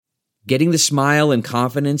Getting the smile and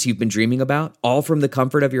confidence you've been dreaming about, all from the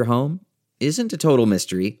comfort of your home, isn't a total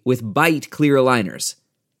mystery with Byte clear aligners.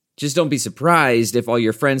 Just don't be surprised if all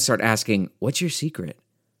your friends start asking, "What's your secret?"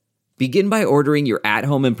 Begin by ordering your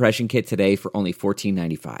at-home impression kit today for only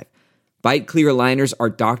 $14.95. Byte clear aligners are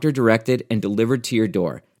doctor-directed and delivered to your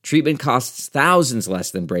door. Treatment costs thousands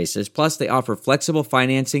less than braces, plus they offer flexible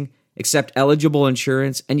financing, accept eligible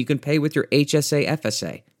insurance, and you can pay with your HSA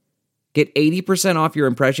FSA. Get 80% off your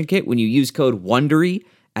impression kit when you use code WONDERY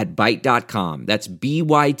at Byte.com. That's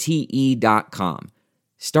BYTE.com.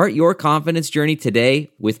 Start your confidence journey today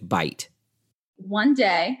with Byte. One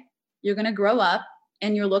day, you're going to grow up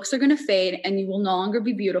and your looks are going to fade and you will no longer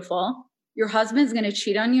be beautiful. Your husband's going to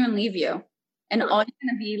cheat on you and leave you. And all you're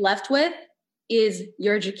going to be left with is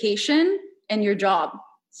your education and your job.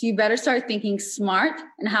 So you better start thinking smart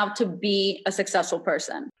and how to be a successful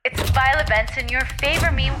person. It's Violet Benson, your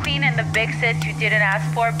favorite meme queen and the big sis you didn't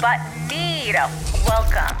ask for but need.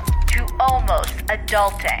 Welcome to Almost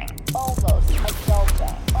Adulting. Almost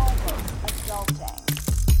Adulting. Almost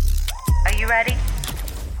Adulting. Are you ready?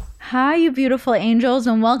 Hi, you beautiful angels,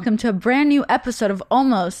 and welcome to a brand new episode of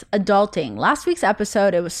Almost Adulting. Last week's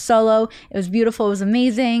episode, it was solo, it was beautiful, it was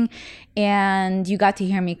amazing, and you got to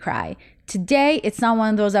hear me cry. Today, it's not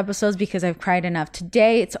one of those episodes because I've cried enough.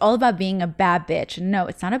 Today, it's all about being a bad bitch. No,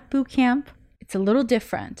 it's not a boot camp. It's a little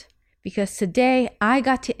different because today I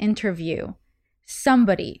got to interview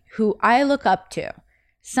somebody who I look up to,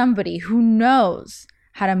 somebody who knows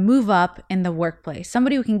how to move up in the workplace,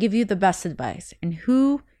 somebody who can give you the best advice, and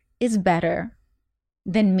who is better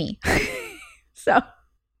than me. So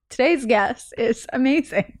today's guest is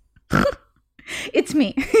amazing. It's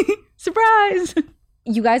me. Surprise.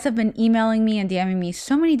 You guys have been emailing me and DMing me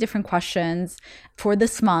so many different questions for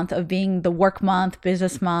this month of being the work month,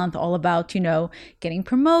 business month, all about, getting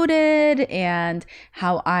promoted and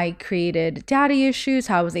how I created daddy issues,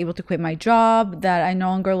 how I was able to quit my job that I no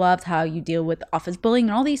longer loved, how you deal with office bullying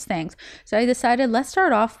and all these things. So I decided let's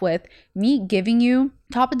start off with me giving you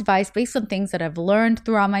top advice based on things that I've learned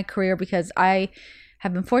throughout my career, because I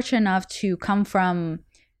have been fortunate enough to come from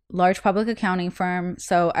large public accounting firm.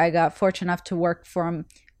 So I got fortunate enough to work from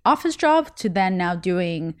office job to then now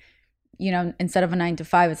doing, instead of a 9 to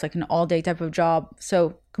 5, it's like an all day type of job.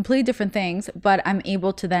 So completely different things, but I'm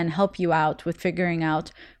able to then help you out with figuring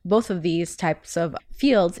out both of these types of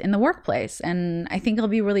fields in the workplace. And I think it'll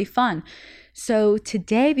be really fun. So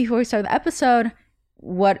today, before we start the episode,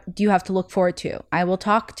 what do you have to look forward to? I will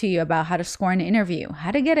talk to you about how to score an interview,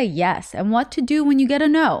 how to get a yes, and what to do when you get a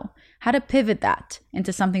no, how to pivot that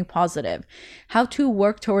into something positive, how to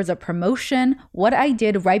work towards a promotion, what I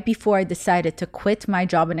did right before I decided to quit my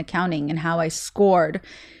job in accounting, and how I scored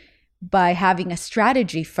by having a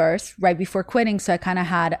strategy first right before quitting. So I kind of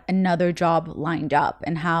had another job lined up,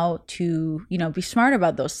 and how to, be smart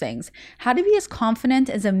about those things, how to be as confident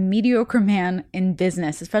as a mediocre man in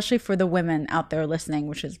business, especially for the women out there listening,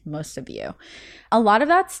 which is most of you. A lot of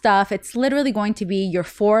that stuff, it's literally going to be your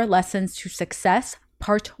 4 lessons to success,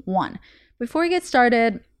 part 1. Before we get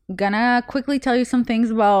started, I'm gonna quickly tell you some things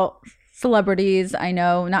about celebrities. I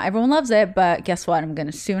know not everyone loves it, but guess what? I'm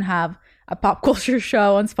gonna soon have a pop culture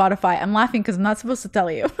show on Spotify. I'm laughing because I'm not supposed to tell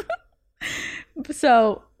you.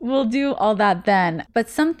 So we'll do all that then. But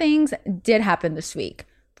some things did happen this week.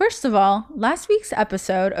 First of all, last week's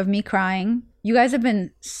episode of me crying, you guys have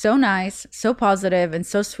been so nice, so positive, and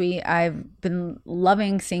so sweet. I've been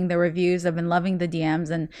loving seeing the reviews. I've been loving the DMs,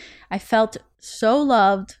 and I felt so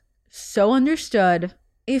loved, so understood.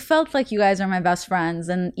 It felt like you guys are my best friends.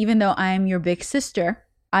 And even though I am your big sister,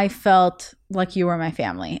 I felt like you were my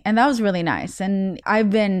family, and that was really nice. And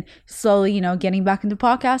I've been slowly, getting back into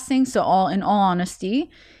podcasting. So in all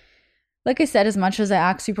honesty, like I said, as much as I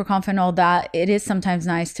act super confident, all that, it is sometimes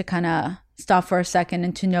nice to kind of stop for a second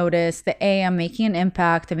and to notice that I'm making an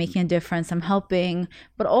impact, I'm making a difference, I'm helping,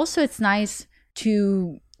 but also it's nice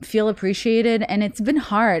to feel appreciated. And it's been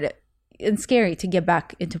hard and scary to get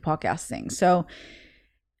back into podcasting. So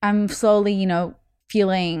I'm slowly,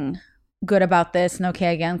 feeling good about this and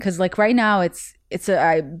okay again, because like right now I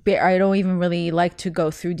don't even really like to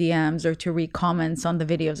go through DMs or to read comments on the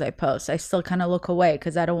videos I post. I still kind of look away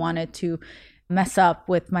because I don't want it to mess up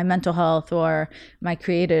with my mental health or my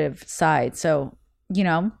creative side. So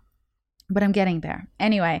but I'm getting there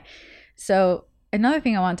anyway. So another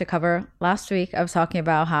thing I wanted to cover, last week I was talking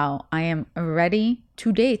about how I am ready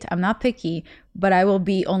to date. I'm not picky, but I will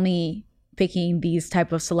be only picking these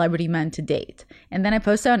type of celebrity men to date. And then I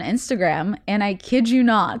posted on Instagram, and I kid you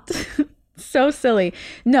not, so silly.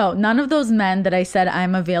 No, none of those men that I said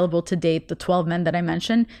I'm available to date, the 12 men that I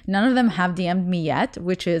mentioned, none of them have DM'd me yet,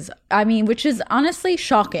 which is honestly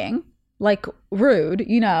shocking. like rude,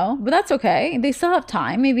 you know, but that's okay. They still have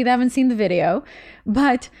time. Maybe they haven't seen the video.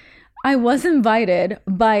 But I was invited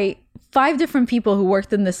by 5 different people who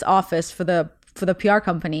worked in this office for the PR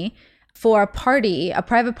company for a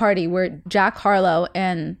private party where Jack Harlow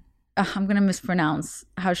and I'm going to mispronounce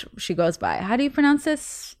how she goes by. How do you pronounce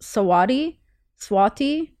this? Sweetie?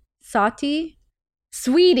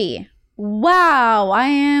 Wow, I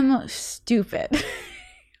am stupid.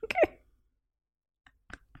 Okay.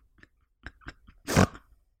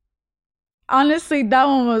 Honestly, that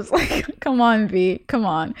one was like, come on, V, come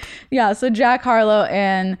on. Yeah, so Jack Harlow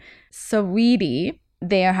and Saweetie,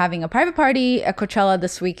 they are having a private party at Coachella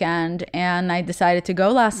this weekend, and I decided to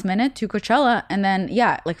go last minute to Coachella. And then,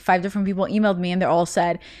 yeah, like 5 different people emailed me, and they all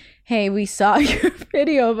said, hey, we saw your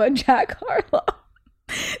video about Jack Harlow.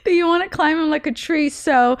 that you want to climb him like a tree.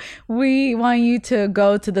 So we want you to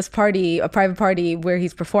go to this party, a private party where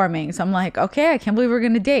he's performing. So I'm like, okay, I can't believe we're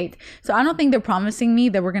going to date. So I don't think they're promising me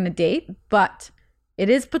that we're going to date, but it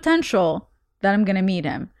is potential that I'm going to meet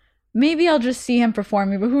him. Maybe I'll just see him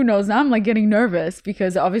performing, but who knows? Now I'm like getting nervous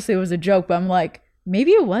because obviously it was a joke, but I'm like,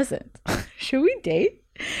 maybe it wasn't. Should we date?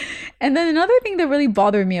 And then another thing that really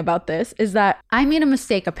bothered me about this is that I made a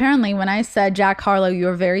mistake. Apparently, when I said, Jack Harlow,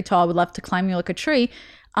 you're very tall, I would love to climb you like a tree,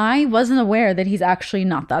 I wasn't aware that he's actually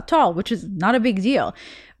not that tall, which is not a big deal.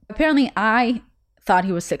 Apparently, I thought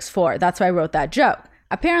he was 6'4". That's why I wrote that joke.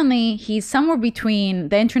 Apparently, he's somewhere between,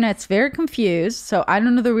 the internet's very confused, so I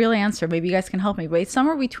don't know the real answer. Maybe you guys can help me, but he's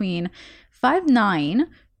somewhere between 5'9",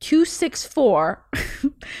 264.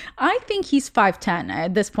 I think he's 5'10".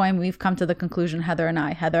 At this point, we've come to the conclusion, Heather and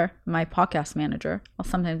I, Heather, my podcast manager, I'll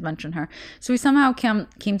sometimes mention her. So we somehow came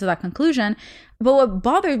to that conclusion. But what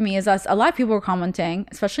bothered me is that a lot of people were commenting,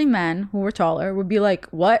 especially men who were taller, would be like,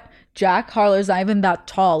 what? Jack Harlow's not even that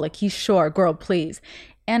tall. Like, he's short, girl, please.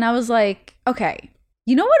 And I was like, okay,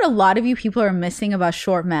 you know what a lot of you people are missing about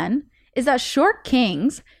short men? Is that short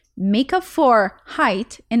kings make up for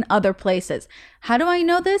height in other places. How do I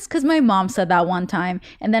know this? Because my mom said that one time.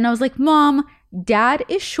 And then I was like, Mom, Dad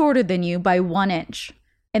is shorter than you by 1 inch.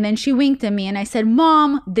 And then she winked at me and I said,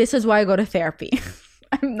 Mom, this is why I go to therapy.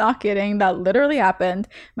 I'm not kidding. That literally happened.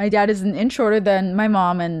 My dad is 1 inch shorter than my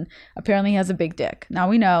mom and apparently he has a big dick. Now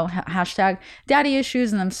we know. Hashtag daddy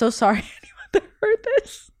issues. And I'm so sorry anyone that heard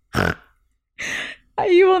this.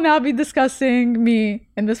 You will now be discussing me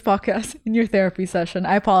in this podcast in your therapy session.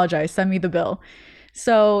 I apologize. Send me the bill.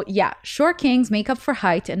 So yeah, short kings make up for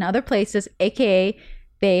height in other places, aka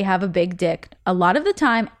they have a big dick. A lot of the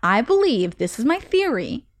time, I believe, this is my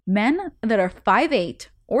theory, men that are 5'8"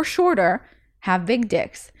 or shorter have big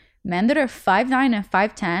dicks. Men that are 5'9" and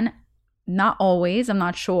 5'10", not always, I'm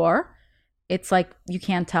not sure. It's like, you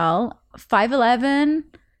can't tell. 5'11",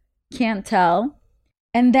 can't tell.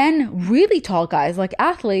 And then really tall guys, like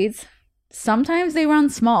athletes, sometimes they run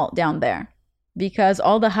small down there because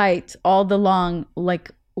all the height, all the long,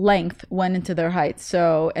 like length went into their height.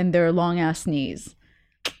 So, and their long ass knees.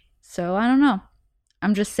 So I don't know.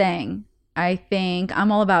 I'm just saying, I think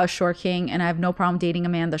I'm all about a short king and I have no problem dating a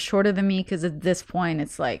man that's shorter than me because at this point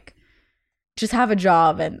it's like, just have a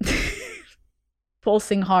job and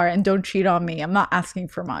pulsing hard and don't cheat on me. I'm not asking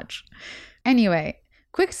for much. Anyway.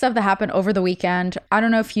 Quick stuff that happened over the weekend. I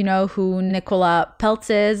don't know if you know who Nicola Peltz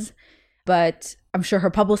is, but I'm sure her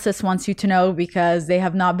publicist wants you to know because they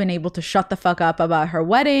have not been able to shut the fuck up about her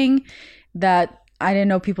wedding that I didn't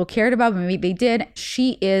know people cared about, but maybe they did.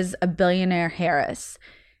 She is a billionaire heiress.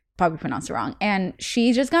 Probably pronounced it wrong. And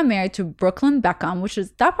she just got married to Brooklyn Beckham, which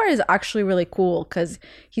is, that part is actually really cool because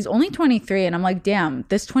he's only 23. And I'm like, damn,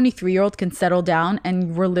 this 23-year-old can settle down.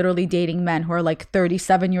 And we're literally dating men who are like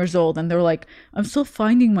 37 years old. And they're like, I'm still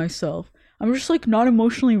finding myself. I'm just like not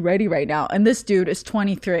emotionally ready right now. And this dude is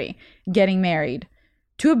 23 getting married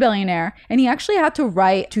to a billionaire. And he actually had to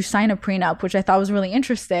write to sign a prenup, which I thought was really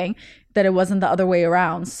interesting that it wasn't the other way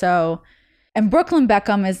around. So... And Brooklyn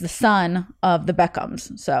Beckham is the son of the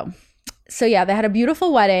Beckhams. So yeah, they had a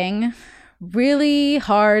beautiful wedding. Really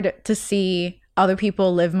hard to see other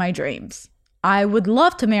people live my dreams. I would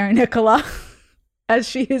love to marry Nicola as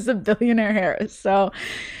she is a billionaire heiress. So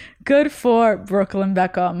good for Brooklyn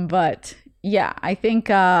Beckham. But yeah, I think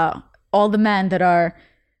all the men that are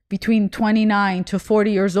between 29 to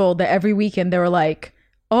 40 years old, that every weekend they were like,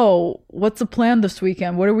 oh, what's the plan this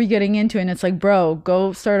weekend? What are we getting into? And it's like, bro,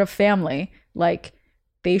 go start a family. Like,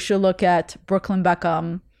 they should look at Brooklyn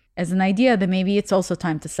Beckham as an idea that maybe it's also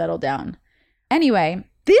time to settle down. Anyway,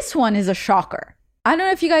 this one is a shocker. I don't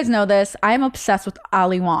know if you guys know this. I'm obsessed with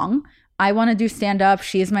Ali Wong. I want to do stand-up.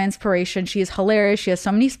 She is my inspiration. She is hilarious. She has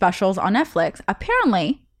so many specials on Netflix.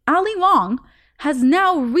 Apparently, Ali Wong has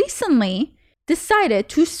now recently decided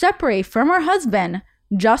to separate from her husband,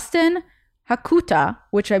 Justin Hakuta,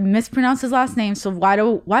 which I mispronounced his last name, so why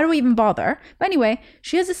do we even bother? But anyway,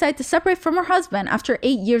 she has decided to separate from her husband after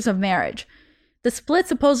 8 years of marriage. The split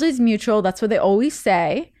supposedly is mutual, that's what they always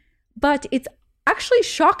say, but it's actually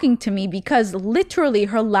shocking to me because literally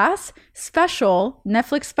her last special,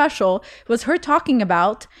 Netflix special, was her talking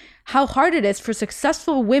about how hard it is for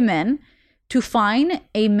successful women to find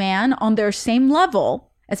a man on their same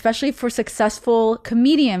level, especially for successful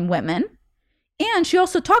comedian women. And she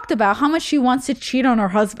also talked about how much she wants to cheat on her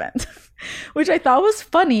husband, which I thought was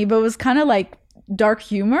funny, but was kind of like dark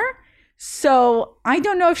humor. So I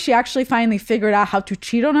don't know if she actually finally figured out how to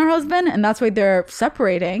cheat on her husband, and that's why they're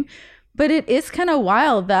separating. But it is kind of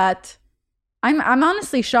wild that I'm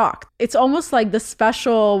honestly shocked. It's almost like the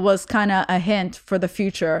special was kind of a hint for the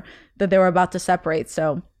future that they were about to separate.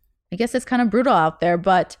 So I guess it's kind of brutal out there.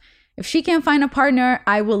 But if she can't find a partner,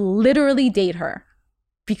 I will literally date her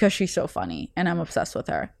because she's so funny and I'm obsessed with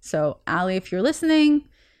her. So Ali, if you're listening,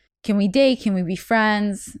 can we date? Can we be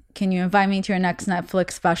friends? Can you invite me to your next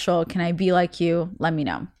Netflix special? Can I be like you? Let me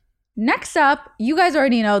know. Next up, you guys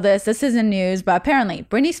already know this. This isn't news, but apparently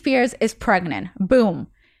Britney Spears is pregnant. Boom.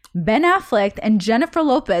 Ben Affleck and Jennifer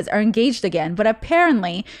Lopez are engaged again, but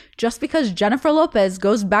apparently just because Jennifer Lopez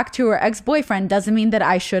goes back to her ex-boyfriend doesn't mean that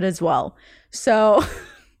I should as well. So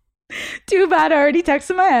too bad I already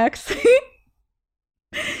texted my ex.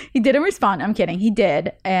 He didn't respond. I'm kidding. He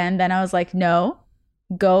did. And then I was like, no,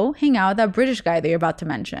 go hang out with that British guy that you're about to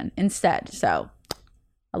mention instead. So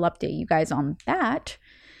I'll update you guys on that.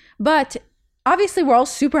 But obviously, we're all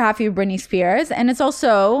super happy with Britney Spears. And it's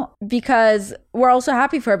also because we're also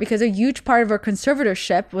happy for her because a huge part of her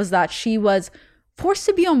conservatorship was that she was forced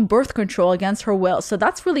to be on birth control against her will. So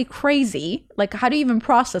that's really crazy. Like, how do you even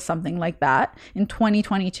process something like that in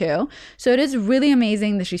 2022? So it is really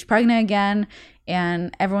amazing that she's pregnant again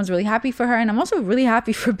and everyone's really happy for her. And I'm also really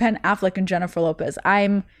happy for Ben Affleck and Jennifer Lopez.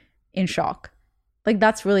 I'm in shock. Like,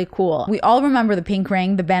 that's really cool. We all remember the pink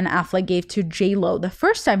ring that Ben Affleck gave to J-Lo the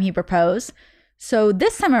first time he proposed. So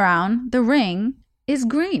this time around, the ring is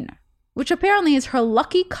green, which apparently is her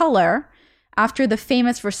lucky color after the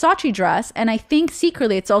famous Versace dress. And I think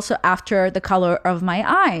secretly it's also after the color of my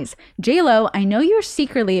eyes. J-Lo, I know you're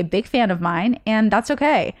secretly a big fan of mine, and that's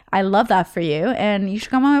okay. I love that for you, and you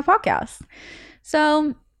should come on my podcast.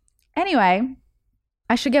 So anyway,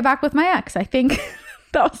 I should get back with my ex. I think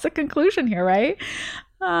that was the conclusion here, right?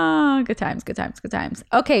 Oh, good times, good times, good times.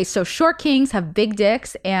 Okay, so short kings have big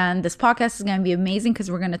dicks, and this podcast is going to be amazing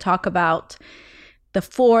because we're going to talk about the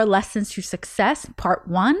 4 lessons to success, part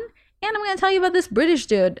 1. And I'm going to tell you about this British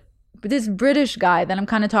dude, this British guy that I'm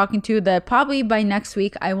kind of talking to that probably by next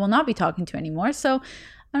week I will not be talking to anymore. So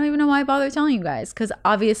I don't even know why I bother telling you guys because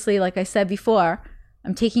obviously, like I said before,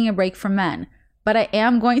 I'm taking a break from men. But I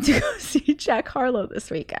am going to go see Jack Harlow this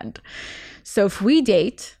weekend. So if we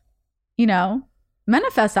date, you know,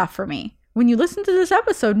 manifest that for me. When you listen to this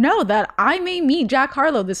episode, know that I may meet Jack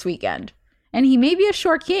Harlow this weekend. And he may be a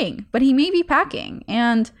short king, but he may be packing.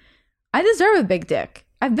 And I deserve a big dick.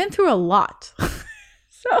 I've been through a lot.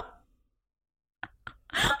 So,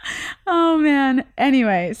 oh man.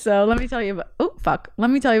 Anyway, so let me tell you about, Let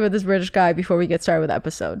me tell you about this British guy before we get started with the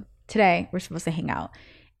episode. Today, we're supposed to hang out.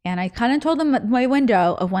 And I kind of told him my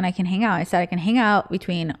window of when I can hang out. I said I can hang out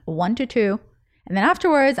between 1 to 2. And then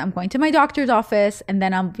afterwards, I'm going to my doctor's office. And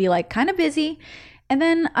then I'll be like kind of busy. And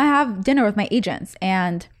then I have dinner with my agents.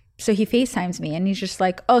 And so he FaceTimes me. And he's just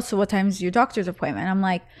like, oh, so what time is your doctor's appointment? And I'm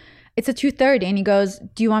like, it's at 2:30. And he goes,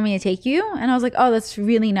 do you want me to take you? And I was like, oh, that's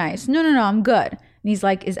really nice. No, I'm good. And he's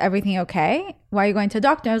like, is everything okay? Why are you going to the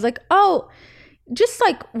doctor? I was like, oh, just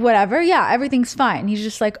like whatever. Yeah, everything's fine. He's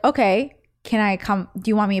just like, okay. Can I come? Do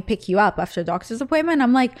you want me to pick you up after the doctor's appointment?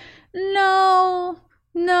 I'm like, no,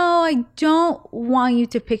 I don't want you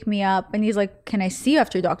to pick me up. And he's like, can I see you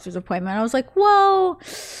after your doctor's appointment? I was like, well,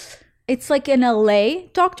 it's like an LA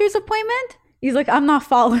doctor's appointment. He's like, I'm not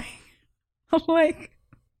following. I'm like,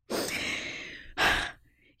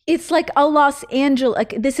 it's like a Los Angeles,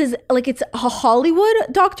 like this is like, it's a Hollywood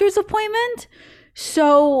doctor's appointment.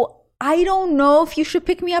 So I don't know if you should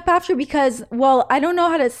pick me up after because, well, I don't know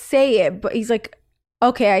how to say it, but he's like,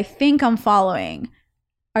 okay, I think I'm following.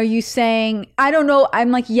 Are you saying, I don't know. I'm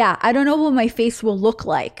like, yeah, I don't know what my face will look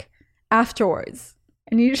like afterwards.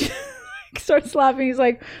 And he just starts laughing. He's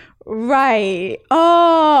like, right.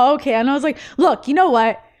 Oh, okay. And I was like, look, you know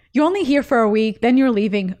what? You're only here for a week. Then you're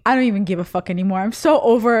leaving. I don't even give a fuck anymore. I'm so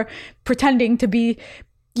over pretending to be,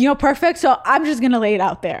 you know, perfect. So I'm just going to lay it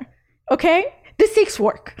out there. Okay? This takes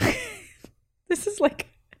work. This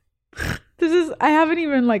I haven't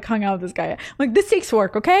even like hung out with this guy. I'm like, this takes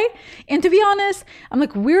work, okay? And to be honest, I'm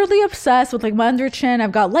like weirdly obsessed with like my under chin.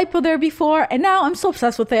 I've got lipo there before, and now I'm so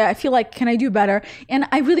obsessed with it. I feel like, can I do better? And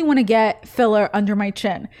I really want to get filler under my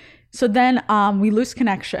chin. So then we lose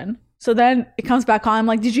connection. So then it comes back on. I'm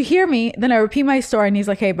like, did you hear me? Then I repeat my story, and he's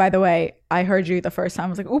like, hey, by the way, I heard you the first time. I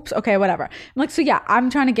was like, oops, okay, whatever. I'm like, so yeah, I'm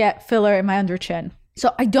trying to get filler in my under chin.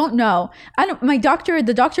 So I don't know.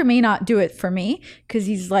 The doctor may not do it for me because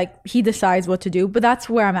he's like, he decides what to do, but that's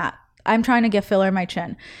where I'm at. I'm trying to get filler in my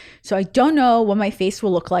chin. So I don't know what my face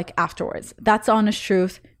will look like afterwards. That's honest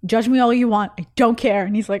truth. Judge me all you want. I don't care.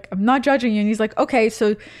 And he's like, I'm not judging you. And he's like, okay,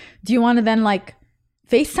 so do you want to then like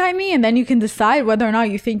FaceTime me? And then you can decide whether or not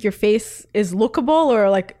you think your face is lookable or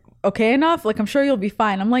like okay enough. Like, I'm sure you'll be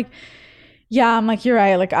fine. I'm like, yeah, I'm like, you're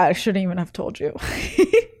right. Like, I shouldn't even have told you.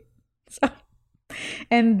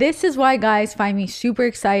 And this is why guys find me super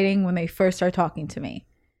exciting when they first start talking to me.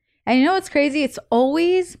 And you know what's crazy? It's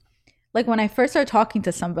always like when I first start talking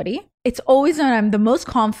to somebody, it's always when I'm the most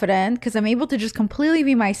confident because I'm able to just completely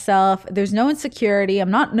be myself. There's no insecurity.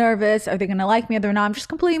 I'm not nervous. Are they going to like me or they're not? I'm just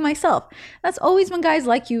completely myself. That's always when guys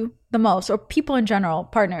like you the most, or people in general,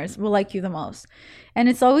 partners will like you the most. And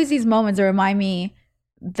it's always these moments that remind me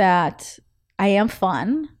that I am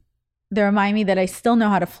fun. They remind me that I still know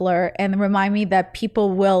how to flirt, and remind me that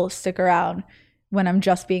people will stick around when I'm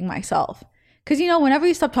just being myself. Because, you know, whenever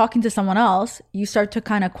you stop talking to someone else, you start to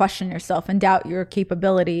kind of question yourself and doubt your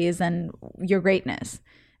capabilities and your greatness.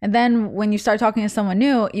 And then when you start talking to someone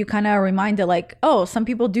new, you kind of are reminded like, oh, some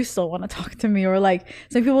people do still want to talk to me, or like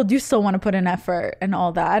some people do still want to put in effort and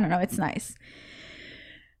all that. I don't know. It's nice.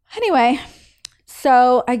 Anyway,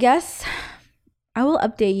 so I guess I will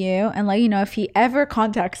update you and let you know if he ever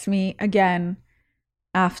contacts me again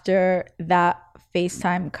after that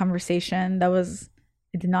FaceTime conversation.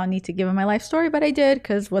 I did not need to give him my life story, but I did,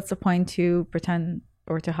 because what's the point to pretend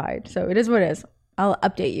or to hide? So it is what it is. I'll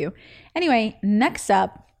update you. Anyway, next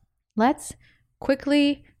up, let's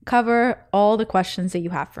quickly cover all the questions that you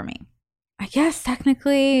have for me. I guess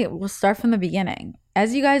technically we'll start from the beginning.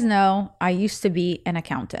 As you guys know, I used to be an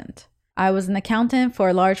accountant. I was an accountant for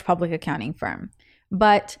a large public accounting firm.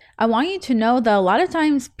 But I want you to know that a lot of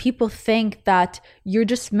times people think that you're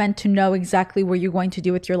just meant to know exactly what you're going to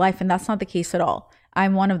do with your life, and that's not the case at all.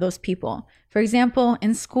 I'm one of those people. For example,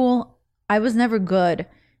 in school, I was never good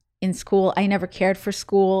in school. I never cared for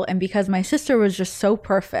school. And because my sister was just so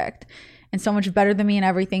perfect and so much better than me in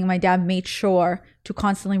everything, my dad made sure to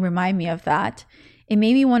constantly remind me of that. It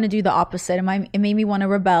made me want to do the opposite. It made me want to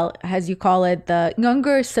rebel, as you call it, the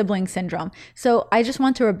younger sibling syndrome. So I just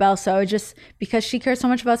want to rebel. So because she cared so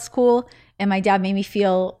much about school and my dad made me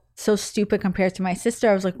feel so stupid compared to my sister,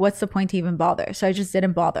 I was like, what's the point to even bother? So I just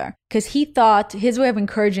didn't bother, because he thought his way of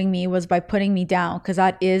encouraging me was by putting me down, because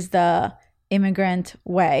that is the immigrant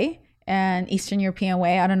way and Eastern European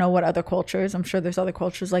way. I don't know what other cultures, I'm sure there's other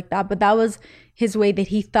cultures like that, but that was his way that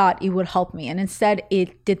he thought it would help me. And instead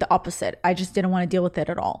it did the opposite. I just didn't want to deal with it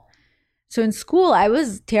at all. So in school, I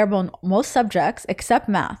was terrible in most subjects except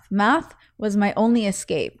math. Math was my only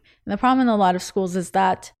escape. And the problem in a lot of schools is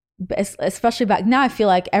that, especially back now, I feel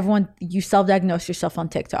like you self-diagnose yourself on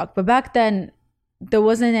TikTok. But back then, there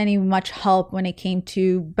wasn't any much help when it came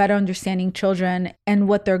to better understanding children and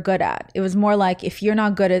what they're good at. It was more like, if you're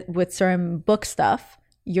not good with certain book stuff,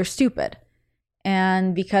 you're stupid.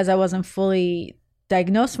 And because I wasn't fully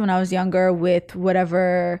diagnosed when I was younger with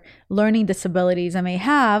whatever learning disabilities I may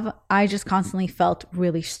have, I just constantly felt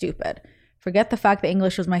really stupid. Forget the fact that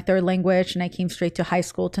English was my third language and I came straight to high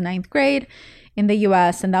school to 9th grade in the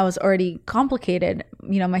US, and that was already complicated.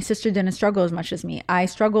 You know, my sister didn't struggle as much as me. I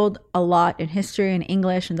struggled a lot in history and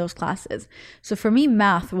English in those classes. So for me,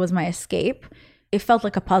 math was my escape. It felt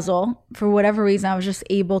like a puzzle. For whatever reason, I was just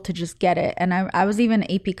able to just get it. And I was even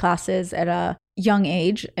AP classes at a young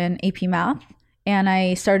age in AP math. And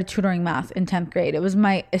I started tutoring math in 10th grade. It was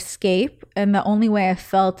my escape and the only way I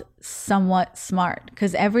felt somewhat smart,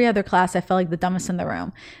 because every other class I felt like the dumbest in the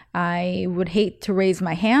room. I would hate to raise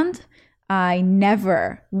my hand. I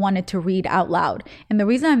never wanted to read out loud. And the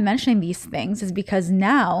reason I'm mentioning these things is because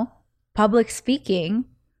now public speaking,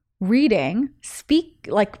 reading,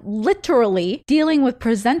 like literally dealing with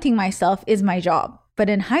presenting myself is my job. But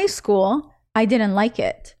in high school, I didn't like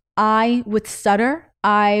it. I would stutter.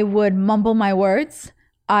 I would mumble my words.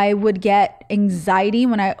 I would get anxiety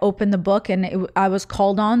when I opened the book and I was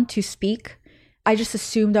called on to speak. I just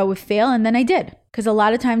assumed I would fail, and then I did. Because a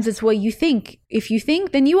lot of times it's what you think. If you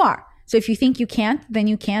think, then you are. So if you think you can't, then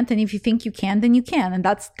you can't. And if you think you can, then you can. And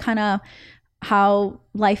that's kind of how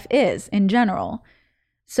life is in general.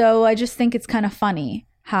 So I just think it's kind of funny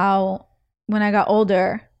how when I got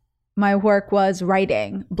older, my work was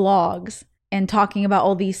writing blogs and talking about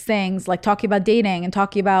all these things, like talking about dating and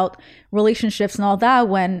talking about relationships and all that,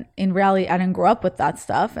 when in reality, I didn't grow up with that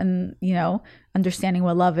stuff and, you know, understanding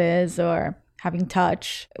what love is or having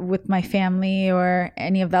touch with my family or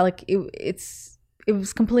any of that. Like it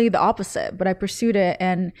was completely the opposite, but I pursued it.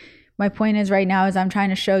 And my point is right now is I'm trying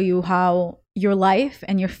to show you how your life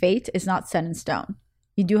and your fate is not set in stone.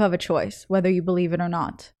 You do have a choice, whether you believe it or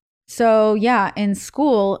not. So yeah, in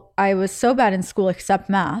school, I was so bad in school except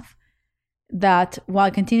math that while I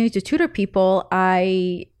continued to tutor people,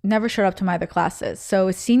 I never showed up to my other classes.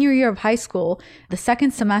 So senior year of high school, the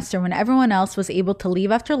second semester when everyone else was able to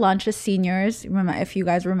leave after lunch as seniors, if you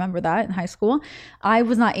guys remember that in high school, I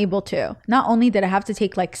was not able to. Not only did I have to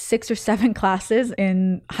take like 6 or 7 classes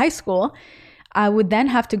in high school, I would then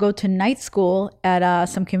have to go to night school at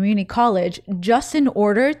some community college just in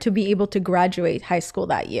order to be able to graduate high school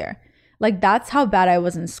that year. Like, that's how bad I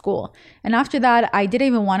was in school. And after that, I didn't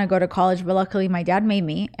even want to go to college, but luckily my dad made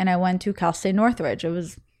me, and I went to Cal State Northridge. It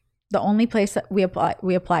was the only place that we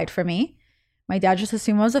applied for me. My dad just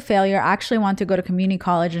assumed I was a failure. I actually wanted to go to community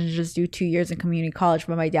college and just do 2 years in community college,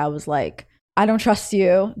 but my dad was like, I don't trust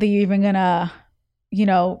you that you're even gonna, you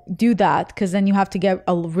know, do that, because then you have to get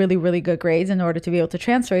a really, really good grades in order to be able to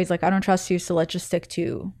transfer. He's like, I don't trust you, so let's just stick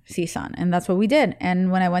to CSUN. And that's what we did. And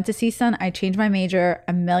when I went to CSUN, I changed my major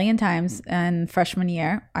a million times in freshman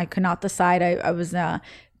year. I could not decide. I was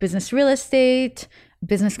business real estate,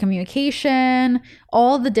 business communication,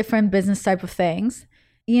 all the different business type of things.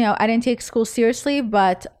 You know, I didn't take school seriously,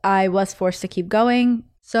 but I was forced to keep going.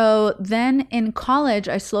 So then in college,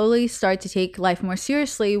 I slowly started to take life more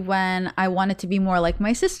seriously when I wanted to be more like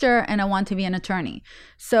my sister and I wanted to be an attorney.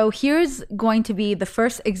 So here's going to be the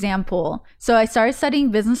first example. So I started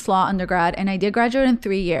studying business law undergrad, and I did graduate in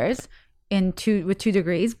 3 years with 2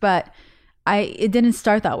 degrees, but it didn't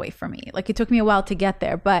start that way for me. Like, it took me a while to get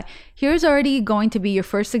there. But here's already going to be your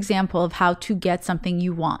first example of how to get something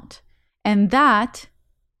you want. And that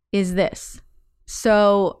is this.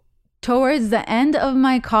 So towards the end of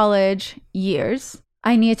my college years,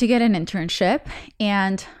 I needed to get an internship,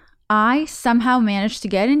 and I somehow managed to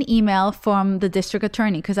get an email from the district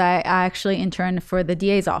attorney, because I actually interned for the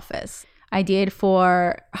DA's office. I did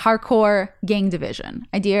for hardcore gang division.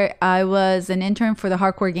 I was an intern for the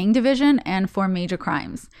hardcore gang division and for major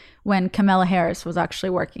crimes when Kamala Harris was actually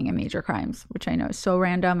working in major crimes, which I know is so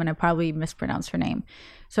random and I probably mispronounced her name.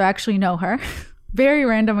 So I actually know her. Very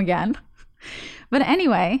random again. But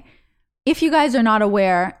anyway, if you guys are not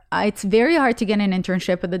aware, it's very hard to get an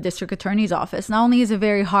internship at the district attorney's office. Not only is it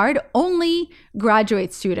very hard, only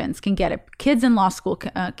graduate students can get it. Kids in law school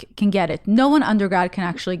can get it. No one undergrad can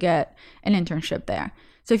actually get an internship there.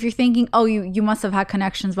 So if you're thinking, oh, you must have had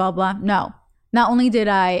connections, blah, blah. No. Not only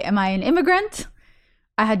am I an immigrant,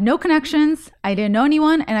 I had no connections, I didn't know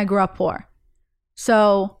anyone, and I grew up poor.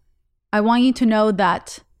 So I want you to know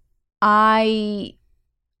that I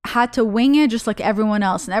had to wing it just like everyone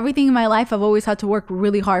else. And everything in my life I've always had to work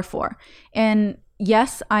really hard for. And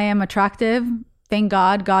yes, I am attractive. Thank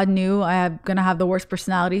God. God knew I'm going to have the worst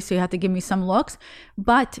personality, so he had to give me some looks.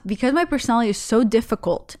 But because my personality is so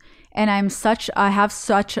difficult and I have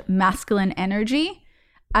such masculine energy,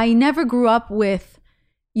 I never grew up with,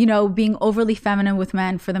 you know, being overly feminine with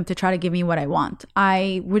men for them to try to give me what I want.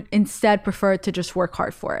 I would instead prefer to just work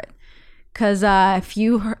hard for it. Because if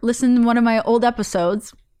you listen to one of my old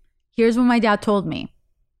episodes, here's what my dad told me.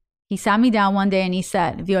 He sat me down one day and he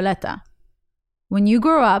said, Violeta, when you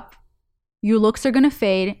grow up, your looks are going to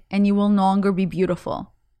fade and you will no longer be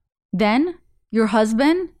beautiful. Then your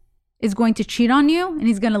husband is going to cheat on you and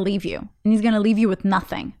he's going to leave you. And he's going to leave you with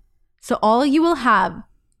nothing. So all you will have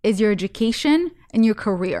is your education and your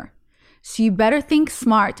career. So you better think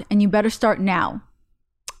smart and you better start now.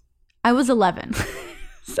 I was 11.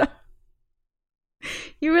 So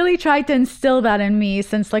you really tried to instill that in me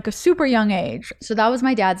since like a super young age. So that was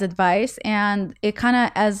my dad's advice. And it kind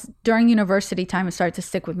of, as during university time, it started to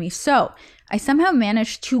stick with me. So I somehow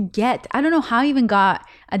managed to get, I don't know how I even got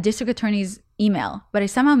a district attorney's email, but I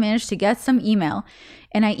somehow managed to get some email.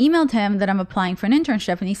 And I emailed him that I'm applying for an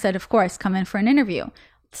internship. And he said, of course, come in for an interview.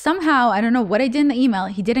 Somehow, I don't know what I did in the email.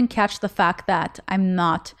 He didn't catch the fact that I'm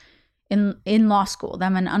not in law school, that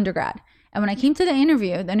I'm an undergrad. And when I came to the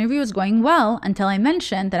interview was going well until I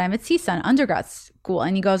mentioned that I'm at CSUN undergrad school.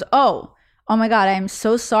 And he goes, oh my God, I'm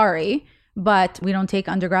so sorry, but we don't take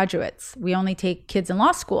undergraduates. We only take kids in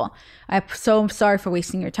law school. I'm so sorry for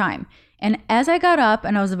wasting your time. And as I got up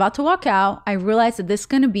and I was about to walk out, I realized that this is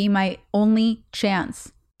going to be my only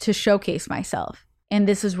chance to showcase myself. And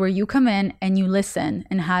this is where you come in and you listen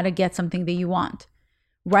and how to get something that you want.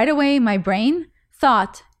 Right away, my brain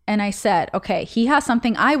thought, And I said, okay, he has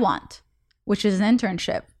something I want, which is an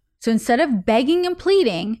internship. So instead of begging and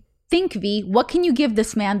pleading, think, V, what can you give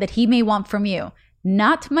this man that he may want from you?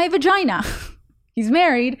 Not my vagina. He's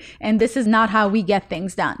married, and this is not how we get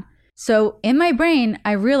things done. So in my brain,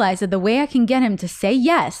 I realized that the way I can get him to say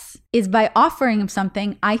yes is by offering him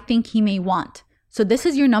something I think he may want. So this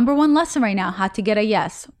is your number one lesson right now, how to get a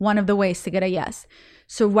yes. One of the ways to get a yes.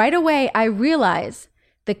 So right away, I realized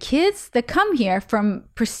the kids that come here from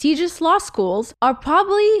prestigious law schools are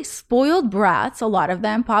probably spoiled brats, a lot of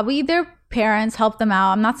them. Probably their parents help them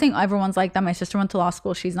out. I'm not saying everyone's like that. My sister went to law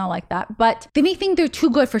school. She's not like that. But they may think they're too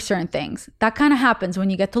good for certain things. That kind of happens when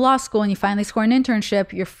you get to law school and you finally score an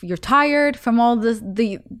internship. You're tired from all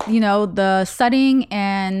the studying,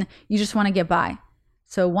 and you just want to get by.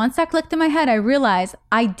 So once that clicked in my head, I realized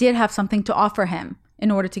I did have something to offer him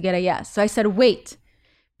in order to get a yes. So I said, wait.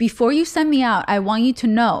 Before you send me out, I want you to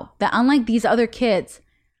know that unlike these other kids,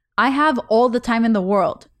 I have all the time in the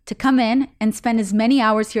world to come in and spend as many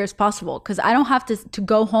hours here as possible, because I don't have to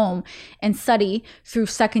go home and study through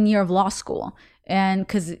second year of law school. And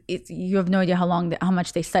because you have no idea how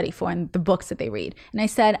much they study for and the books that they read. And I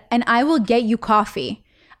said, and I will get you coffee.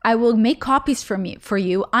 I will make copies for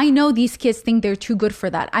you. I know these kids think they're too good for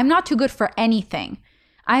that. I'm not too good for anything.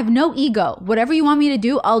 I have no ego. Whatever you want me to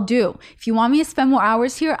do, I'll do. If you want me to spend more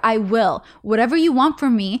hours here, I will. Whatever you want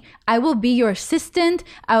from me, I will be your assistant.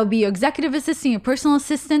 I will be your executive assistant, your personal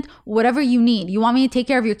assistant, whatever you need. You want me to take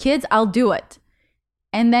care of your kids? I'll do it.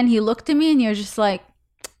 And then he looked at me and he was just like,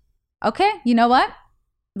 okay, you know what?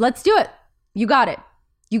 Let's do it. You got it.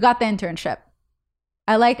 You got the internship.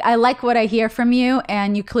 I like what I hear from you,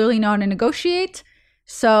 and you clearly know how to negotiate.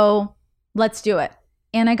 So let's do it.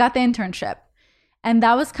 And I got the internship. And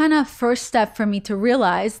that was kind of first step for me to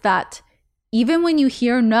realize that even when you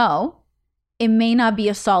hear no, it may not be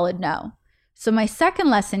a solid no. So my second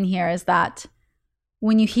lesson here is that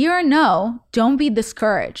when you hear a no, don't be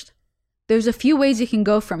discouraged. There's a few ways you can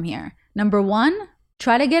go from here. Number one,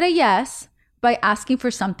 try to get a yes by asking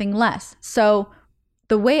for something less. So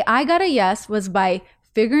the way I got a yes was by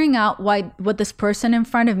figuring out what this person in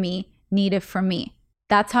front of me needed from me.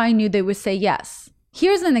 That's how I knew they would say yes.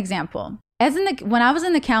 Here's an example. When I was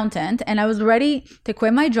an accountant and I was ready to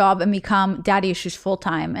quit my job and become daddy issues full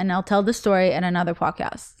time, and I'll tell the story in another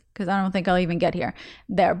podcast because I don't think I'll even get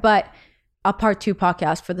there, but a part 2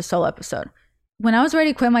 podcast for the solo episode. When I was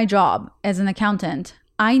ready to quit my job as an accountant,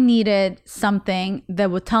 I needed something that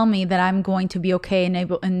would tell me that I'm going to be okay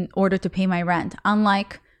in order to pay my rent.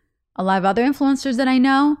 Unlike a lot of other influencers that I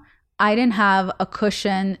know, I didn't have a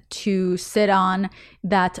cushion to sit on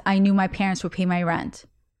that I knew my parents would pay my rent.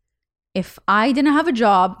 If I didn't have a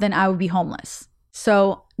job, then I would be homeless.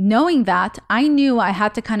 So knowing that, I knew I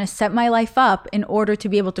had to kind of set my life up in order to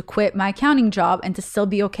be able to quit my accounting job and to still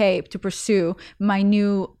be okay to pursue my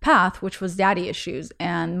new path, which was daddy issues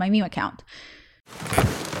and my Meme account.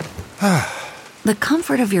 The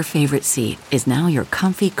comfort of your favorite seat is now your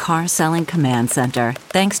comfy car selling command center,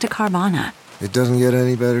 thanks to Carvana. It doesn't get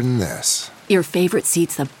any better than this. Your favorite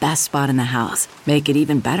seat's the best spot in the house. Make it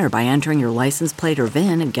even better by entering your license plate or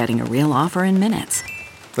VIN and getting a real offer in minutes.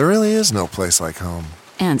 There really is no place like home.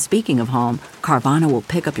 And speaking of home, Carvana will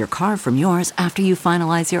pick up your car from yours after you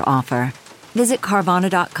finalize your offer. Visit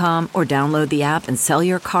Carvana.com or download the app and sell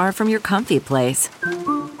your car from your comfy place.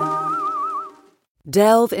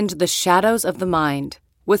 Delve into the shadows of the mind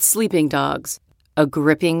with Sleeping Dogs, a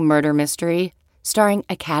gripping murder mystery starring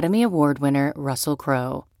Academy Award winner Russell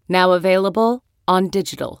Crowe. Now available on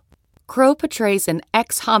digital. Crowe portrays an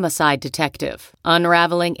ex-homicide detective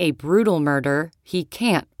unraveling a brutal murder he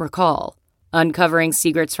can't recall. Uncovering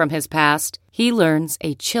secrets from his past, he learns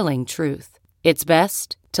a chilling truth. It's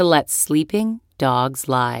best to let sleeping dogs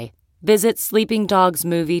lie. Visit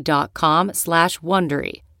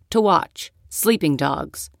sleepingdogsmovie.com/Wondery to watch Sleeping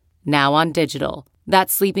Dogs, now on digital.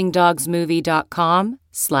 That's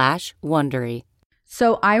sleepingdogsmovie.com/Wondery.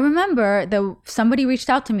 So I remember that somebody reached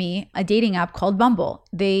out to me, a dating app called Bumble.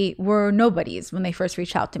 They were nobodies when they first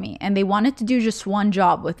reached out to me, and they wanted to do just one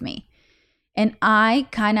job with me. And I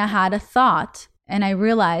kind of had a thought, and I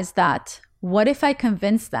realized that what if I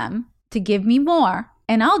convince them to give me more,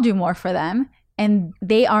 and I'll do more for them, and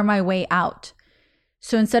they are my way out.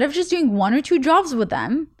 So instead of just doing 1 or 2 jobs with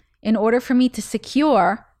them, in order for me to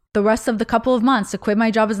secure the rest of the couple of months to quit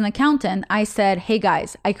my job as an accountant, I said, hey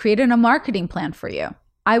guys, I created a marketing plan for you.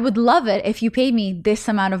 I would love it if you paid me this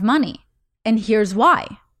amount of money. And here's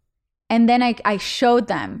why. And then I showed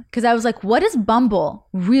them, because I was like, what does Bumble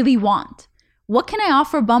really want? What can I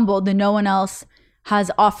offer Bumble that no one else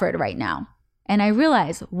has offered right now? And I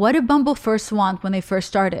realized, what did Bumble first want when they first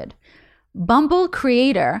started? Bumble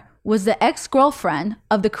creator was the ex-girlfriend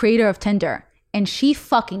of the creator of Tinder, and she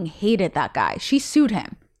fucking hated that guy. She sued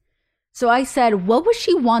him. So I said, what would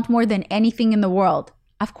she want more than anything in the world?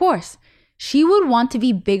 Of course, she would want to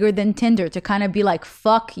be bigger than Tinder, to kind of be like,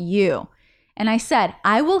 fuck you. And I said,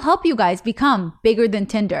 I will help you guys become bigger than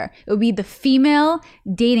Tinder. It will be the female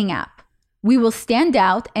dating app. We will stand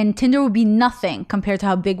out, and Tinder will be nothing compared to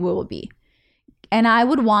how big we will be. And I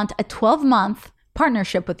would want a 12-month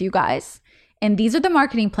partnership with you guys. And these are the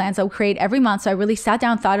marketing plans I would create every month. So I really sat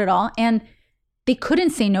down, thought it all, and they couldn't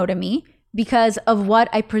say no to me because of what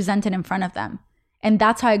I presented in front of them. And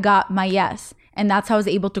that's how I got my yes. And that's how I was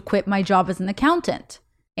able to quit my job as an accountant.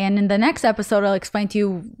 And in the next episode, I'll explain to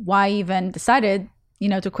you why I even decided,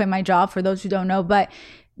 to quit my job, for those who don't know. But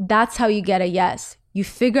that's how you get a yes. You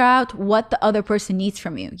figure out what the other person needs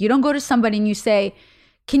from you. You don't go to somebody and you say,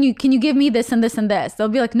 can you give me this and this and this? They'll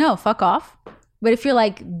be like, no, fuck off. But if you're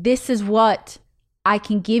like, this is what I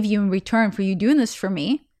can give you in return for you doing this for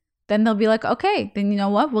me, then they'll be like, okay, then you know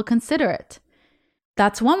what? We'll consider it.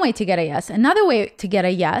 That's one way to get a yes. Another way to get a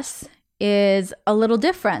yes is a little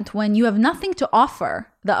different. When you have nothing to offer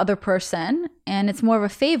the other person and it's more of a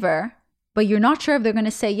favor, but you're not sure if they're going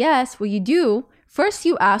to say yes, what you do, first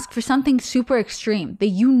you ask for something super extreme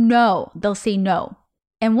that they'll say no.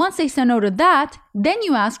 And once they say no to that, then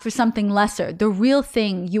you ask for something lesser, the real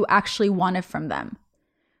thing you actually wanted from them.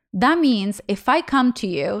 That means if I come to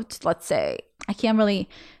you, let's say, I can't really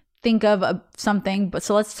think of something, but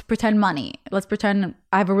so let's pretend money. Let's pretend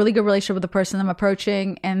I have a really good relationship with the person I'm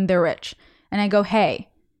approaching and they're rich. And I go, hey,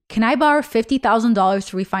 can I borrow $50,000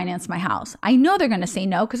 to refinance my house? I know they're going to say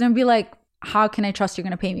no because I'm going to be like, how can I trust you're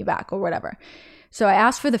going to pay me back or whatever? So I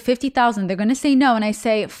ask for the $50,000. They're going to say no. And I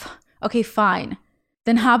say, okay, fine.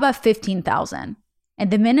 Then how about $15,000?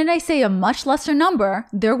 And the minute I say a much lesser number,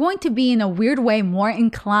 they're going to be in a weird way more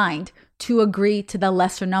inclined to agree to the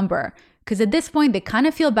lesser number. Because at this point, they kind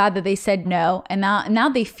of feel bad that they said no. And now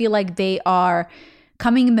they feel like they are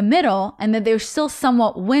coming in the middle and that they're still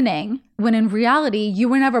somewhat winning, when in reality, you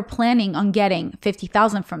were never planning on getting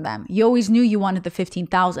 $50,000 from them. You always knew you wanted the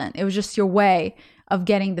 $15,000. It was just your way of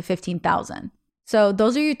getting the $15,000. So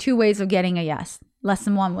those are your two ways of getting a yes.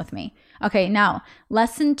 Lesson 1 with me. Okay, now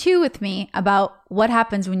lesson 2 with me about what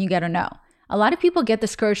happens when you get a no. A lot of people get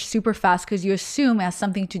discouraged super fast because you assume it has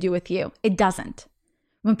something to do with you. It doesn't.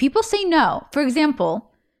 When people say no, for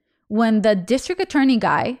example, when the district attorney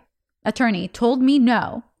told me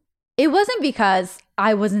no, it wasn't because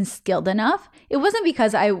I wasn't skilled enough. It wasn't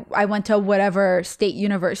because I went to whatever state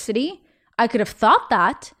university. I could have thought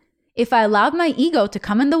that if I allowed my ego to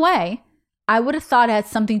come in the way, I would have thought it had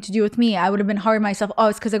something to do with me. I would have been hard on myself. Oh,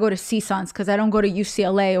 it's because I go to CSUN, because I don't go to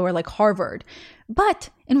UCLA or like Harvard. But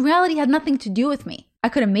in reality, it had nothing to do with me. I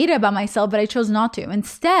could have made it about myself, but I chose not to.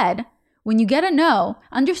 Instead, when you get a no,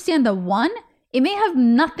 understand the one, it may have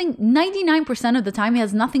nothing, 99% of the time, it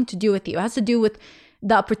has nothing to do with you. It has to do with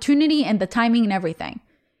the opportunity and the timing and everything.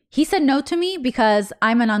 He said no to me because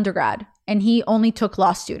I'm an undergrad and he only took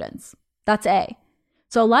law students. That's A.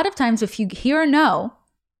 So a lot of times if you hear a no,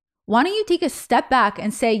 why don't you take a step back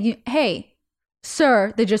and say, hey,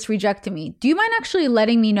 sir, they just rejected me. Do you mind actually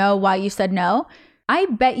letting me know why you said no? I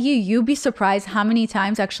bet you'd be surprised how many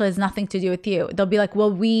times actually has nothing to do with you. They'll be like,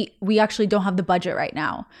 well, we actually don't have the budget right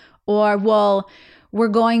now. Or, well, we're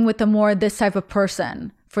going with this type of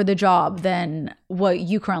person for the job than what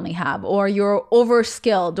you currently have. Or you're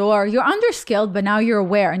overskilled, or you're underskilled, but now you're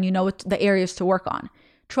aware and you know what the areas to work on.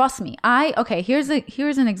 Trust me. Here's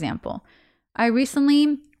an example. I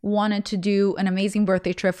recently wanted to do an amazing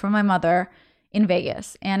birthday trip for my mother in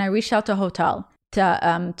Vegas. And I reached out to a hotel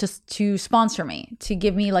to sponsor me, to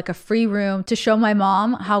give me like a free room, to show my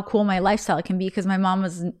mom how cool my lifestyle can be, because my mom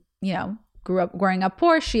was, growing up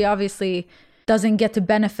poor. She obviously doesn't get to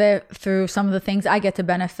benefit through some of the things I get to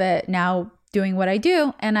benefit now doing what I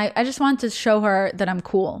do. And I just wanted to show her that I'm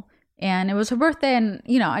cool. And it was her birthday and,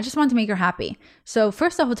 I just wanted to make her happy. So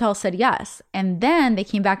first the hotel said yes. And then they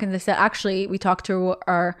came back and they said, actually, we talked to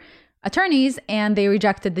our attorneys and they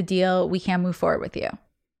rejected the deal. We can't move forward with you.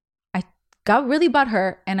 Got really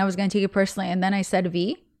butthurt and I was going to take it personally. And then I said,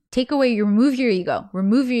 V, remove your ego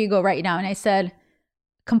right now. And I said,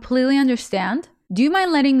 completely understand. Do you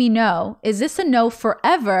mind letting me know, is this a no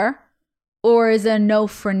forever or is it a no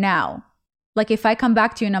for now? Like if I come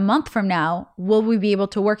back to you in a month from now, will we be able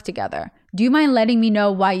to work together? Do you mind letting me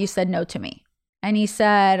know why you said no to me? And he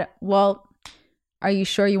said, well, are you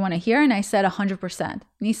sure you want to hear? And I said 100%. And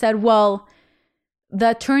he said, well,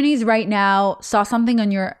 the attorneys right now saw something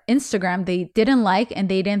on your Instagram they didn't like and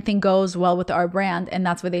they didn't think goes well with our brand. And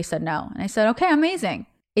that's why they said no. And I said, okay, amazing.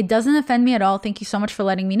 It doesn't offend me at all. Thank you so much for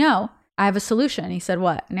letting me know. I have a solution. He said,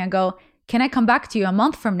 what? And I go, can I come back to you a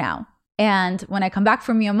month from now? And when I come back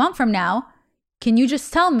from you a month from now, can you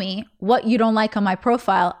just tell me what you don't like on my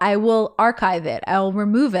profile? I will archive it. I will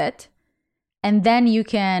remove it. And then you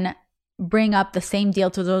can bring up the same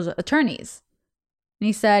deal to those attorneys. And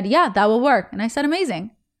he said, yeah, that will work. And I said,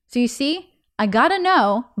 amazing. So you see, I got a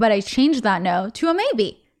no, but I changed that no to a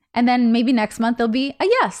maybe. And then maybe next month there'll be a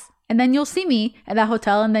yes. And then you'll see me at that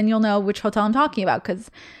hotel, and then you'll know which hotel I'm talking about, because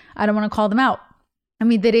I don't want to call them out. I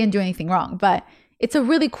mean, they didn't do anything wrong, but it's a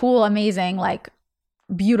really cool, amazing, like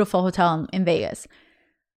beautiful hotel in Vegas.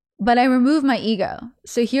 But I removed my ego.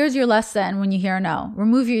 So here's your lesson when you hear a no.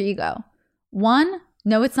 Remove your ego. 1,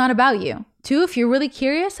 no, it's not about you. 2, if you're really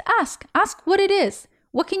curious, ask. Ask what it is.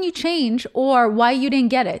 What can you change, or why you didn't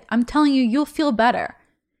get it? I'm telling you, you'll feel better,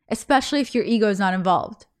 especially if your ego is not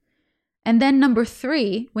involved. And then number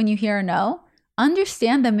 3, when you hear a no,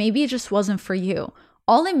 understand that maybe it just wasn't for you.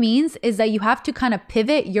 All it means is that you have to kind of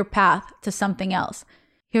pivot your path to something else.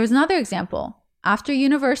 Here's another example. After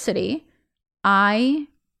university, I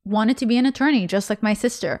wanted to be an attorney just like my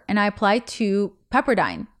sister, and I applied to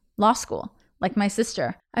Pepperdine Law School like my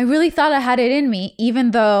sister. I really thought I had it in me,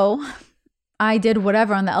 even though I did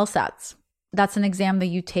whatever on the LSATs. That's an exam that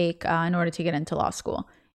you take in order to get into law school.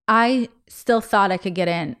 I still thought I could get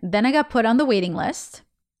in. Then I got put on the waiting list,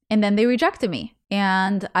 and then they rejected me.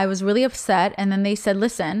 And I was really upset. And then they said,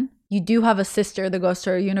 listen, you do have a sister that goes to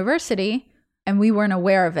our university, and we weren't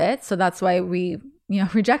aware of it. So that's why we,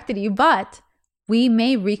 rejected you. But we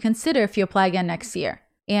may reconsider if you apply again next year.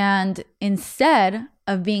 And instead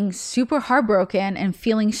of being super heartbroken and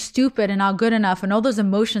feeling stupid and not good enough and all those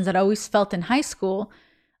emotions that I always felt in high school,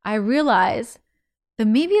 I realized that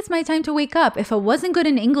maybe it's my time to wake up. If I wasn't good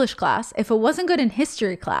in English class, if I wasn't good in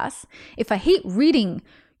history class, if I hate reading,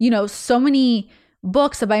 so many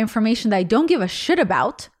books about information that I don't give a shit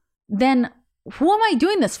about, then who am I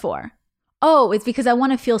doing this for? Oh, it's because I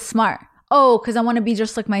want to feel smart. Oh, because I want to be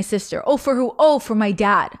just like my sister. Oh, for who? Oh, for my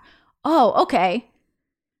dad. Oh, okay.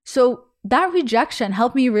 So that rejection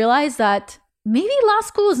helped me realize that maybe law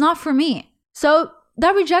school is not for me. So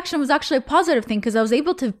that rejection was actually a positive thing, because I was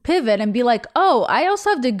able to pivot and be like, oh, I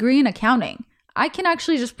also have a degree in accounting. I can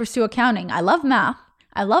actually just pursue accounting. I love math.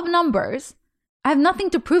 I love numbers. I have nothing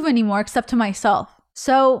to prove anymore except to myself.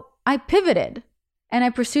 So I pivoted and I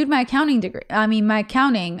pursued my accounting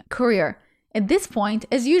career. At this point,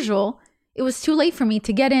 as usual, it was too late for me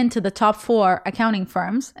to get into the top 4 accounting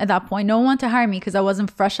firms. At that point, no one wanted to hire me because I wasn't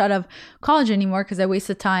fresh out of college anymore, because I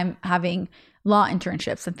wasted time having law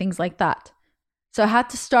internships and things like that. So I had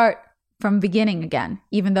to start from beginning again,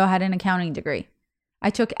 even though I had an accounting degree. I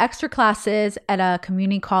took extra classes at a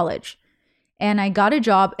community college, and I got a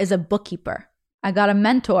job as a bookkeeper. I got a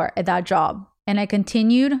mentor at that job, and I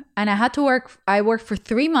continued, and I worked for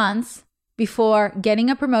 3 months before getting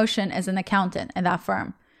a promotion as an accountant at that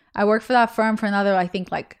firm. I worked for that firm for another, I think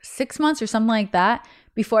 6 months or something like that,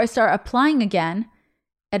 before I started applying again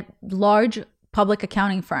at large public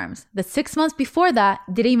accounting firms. The 6 months before that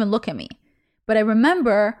didn't even look at me. But I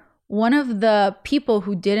remember one of the people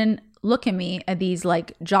who didn't look at me at these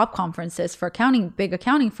job conferences for big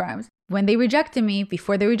accounting firms, when they rejected me,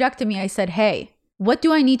 before they rejected me, I said, hey, what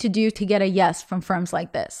do I need to do to get a yes from firms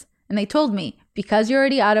like this? And they told me, because you're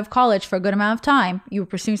already out of college for a good amount of time, you were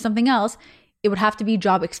pursuing something else, it would have to be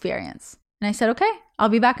job experience. And I said, okay, I'll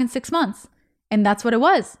be back in 6 months. And that's what it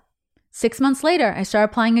was. 6 months later, I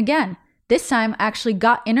started applying again. This time I actually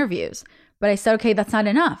got interviews, but I said, okay, that's not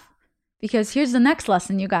enough. Because here's the next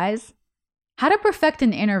lesson, you guys. How to perfect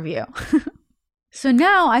an interview. So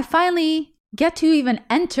now I finally get to even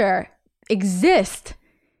exist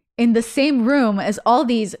in the same room as all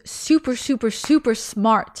these super, super, super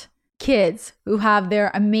smart kids who have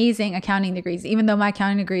their amazing accounting degrees, even though my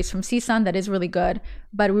accounting degree is from CSUN, that is really good,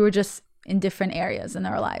 but we were just in different areas in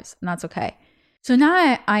our lives, and that's okay. So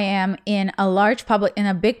now I am in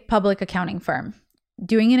a big public accounting firm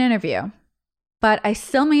doing an interview, but I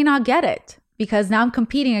still may not get it, because now I'm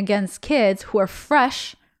competing against kids who are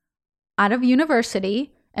fresh out of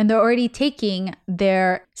university and they're already taking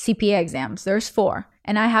their CPA exams. There's 4,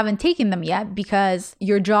 and I haven't taken them yet, because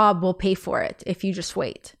your job will pay for it if you just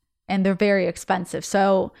wait. And they're very expensive.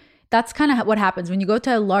 So that's kind of what happens. When you go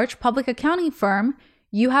to a large public accounting firm,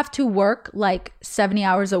 you have to work 70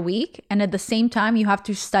 hours a week. And at the same time, you have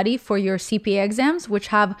to study for your CPA exams, which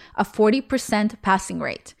have a 40% passing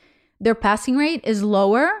rate. Their passing rate is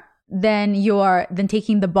lower than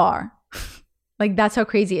taking the bar. That's how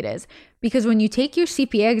crazy it is. Because when you take your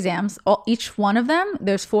CPA exams, each one of them,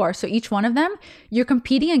 there's 4. So each one of them, you're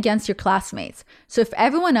competing against your classmates. So if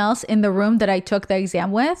everyone else in the room that I took the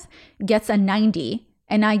exam with gets a 90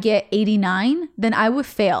 and I get 89, then I would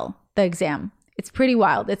fail the exam. It's pretty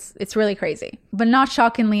wild. It's really crazy. But not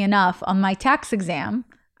shockingly enough, on my tax exam,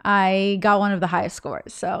 I got one of the highest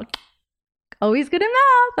scores. So always good at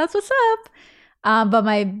math. That's what's up. But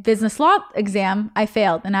my business law exam, I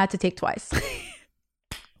failed and I had to take twice.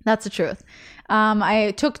 That's the truth.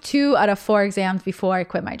 I took 2 out of 4 exams before I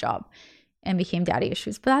quit my job and became daddy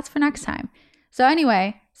issues. But that's for next time. So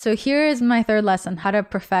anyway, so here is my third lesson, how to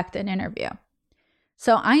perfect an interview.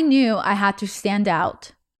 So I knew I had to stand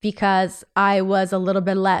out because I was a little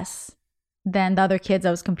bit less than the other kids I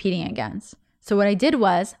was competing against. So what I did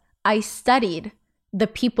was I studied the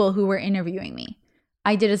people who were interviewing me.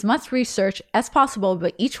 I did as much research as possible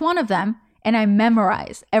about each one of them, and I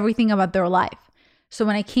memorized everything about their life. So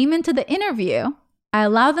when I came into the interview, I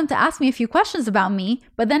allowed them to ask me a few questions about me,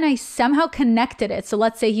 but then I somehow connected it. So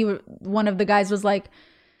let's say one of the guys was like,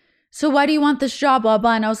 so why do you want this job, blah,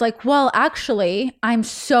 blah. And I was like, well, actually, I'm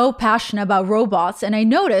so passionate about robots. And I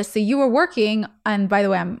noticed that you were working, and by the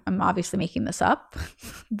way, I'm obviously making this up.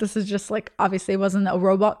 This is just like, obviously it wasn't a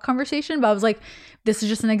robot conversation, but I was like, this is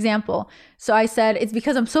just an example. So I said, it's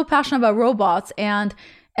because I'm so passionate about robots. And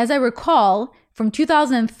as I recall, from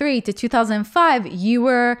 2003 to 2005, you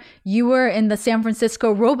were in the San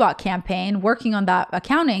Francisco robot campaign working on that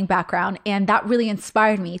accounting background. And that really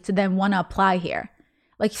inspired me to then want to apply here.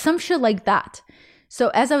 Like some shit like that. So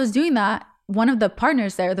as I was doing that, one of the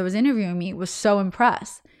partners there that was interviewing me was so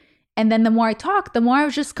impressed. And then the more I talked, the more I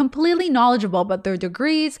was just completely knowledgeable about their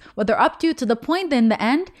degrees, what they're up to the point that in the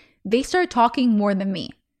end, they started talking more than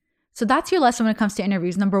me. So that's your lesson when it comes to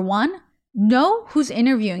interviews. Number 1, know who's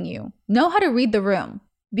interviewing you. Know how to read the room.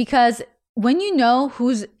 Because when you know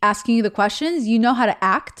who's asking you the questions, you know how to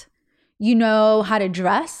act, you know how to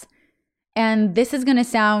dress. And this is going to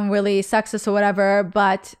sound really sexist or whatever,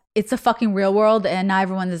 but it's a fucking real world and not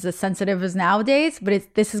everyone is as sensitive as nowadays,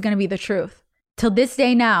 but this is going to be the truth. Till this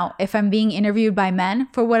day now, if I'm being interviewed by men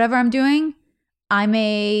for whatever I'm doing, I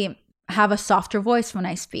may have a softer voice when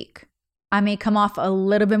I speak. I may come off a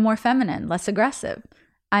little bit more feminine, less aggressive.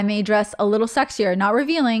 I may dress a little sexier, not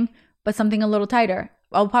revealing, but something a little tighter.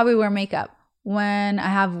 I'll probably wear makeup. When I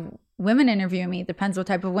have women interviewing me, depends what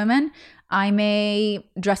type of women, I may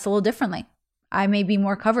dress a little differently. I may be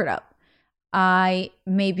more covered up. I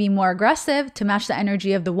may be more aggressive to match the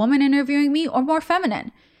energy of the woman interviewing me, or more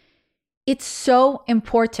feminine. It's so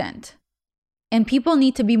important. And people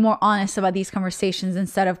need to be more honest about these conversations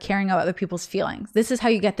instead of caring about other people's feelings. This is how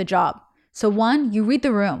you get the job. So 1, you read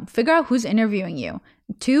the room. Figure out who's interviewing you.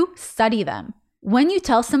 2, study them. When you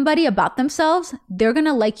tell somebody about themselves, they're going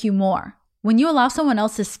to like you more. When you allow someone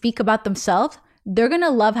else to speak about themselves, they're going to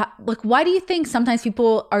love why do you think sometimes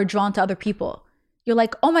people are drawn to other people? You're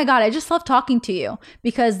like, oh my God, I just love talking to you.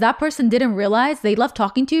 Because that person didn't realize they loved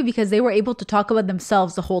talking to you because they were able to talk about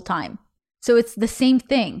themselves the whole time. So it's the same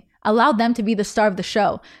thing. Allow them to be the star of the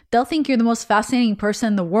show. They'll think you're the most fascinating person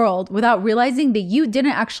in the world without realizing that you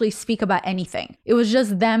didn't actually speak about anything. It was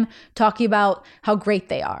just them talking about how great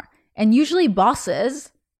they are. And usually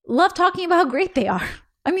bosses love talking about how great they are.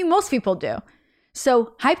 I mean, most people do.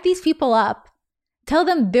 So hype these people up. Tell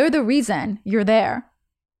them they're the reason you're there.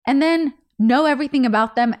 And then know everything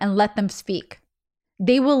about them and let them speak.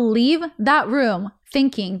 They will leave that room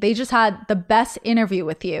thinking they just had the best interview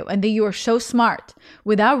with you and that you are so smart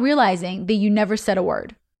without realizing that you never said a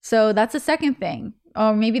word. So that's the second thing,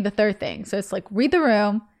 or maybe the third thing. So it's like read the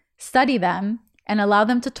room, study them, and allow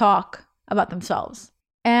them to talk about themselves.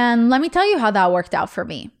 And let me tell you how that worked out for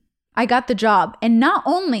me. I got the job. And not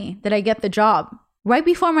only did I get the job, right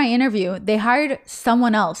before my interview, they hired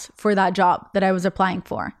someone else for that job that I was applying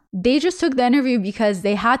for. They just took the interview because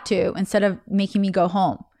they had to instead of making me go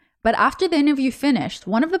home. But after the interview finished,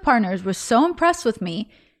 one of the partners was so impressed with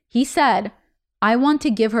me, he said, I want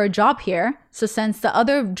to give her a job here. So since the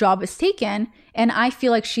other job is taken and I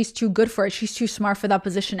feel like she's too good for it, she's too smart for that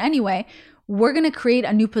position anyway, we're going to create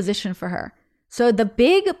a new position for her. So the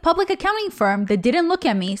big public accounting firm that didn't look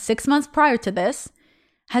at me 6 months prior to this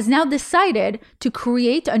has now decided to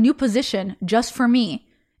create a new position just for me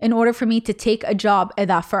in order for me to take a job at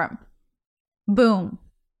that firm. Boom.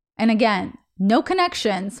 And again, no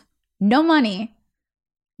connections, no money,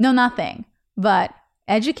 no nothing, but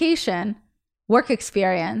education, work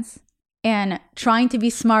experience, and trying to be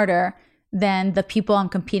smarter than the people I'm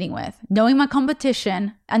competing with. Knowing my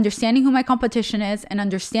competition, understanding who my competition is, and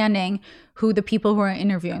understanding who the people who are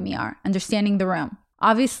interviewing me are, understanding the room.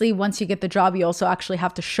 Obviously, once you get the job, you also actually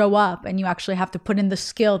have to show up and you actually have to put in the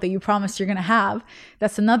skill that you promised you're going to have.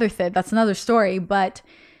 That's another thing. That's another story. But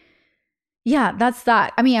yeah, that's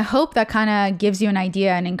that. I mean, I hope that kind of gives you an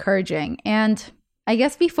idea and encouraging. And I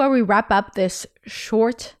guess before we wrap up this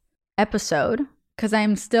short episode, because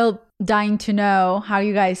I'm still dying to know how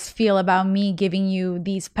you guys feel about me giving you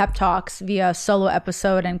these pep talks via solo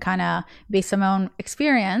episode and kind of based on my own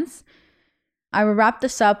experience, I will wrap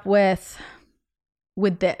this up with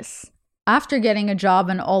this. After getting a job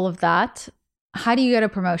and all of that, how do you get a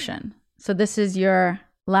promotion? So this is your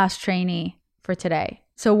last trainee for today.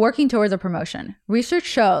 So working towards a promotion. Research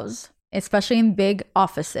shows, especially in big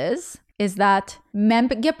offices, is that men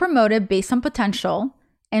get promoted based on potential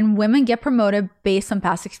and women get promoted based on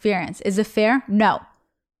past experience. Is it fair? No,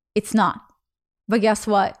 it's not. But guess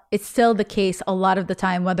what? It's still the case a lot of the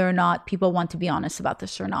time, whether or not people want to be honest about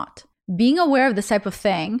this or not. Being aware of this type of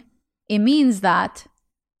thing, it means that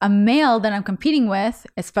a male that I'm competing with,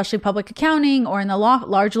 especially public accounting or in a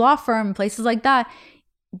large law firm, places like that,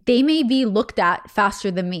 they may be looked at faster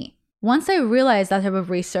than me. Once I realized that type of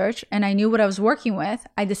research and I knew what I was working with,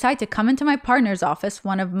 I decided to come into my partner's office,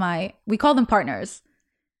 we call them partners.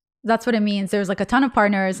 That's what it means. There's like a ton of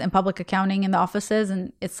partners in public accounting in the offices,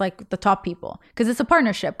 and it's like the top people because it's a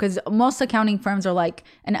partnership, because most accounting firms are like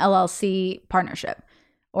an LLC partnership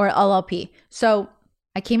or LLP. So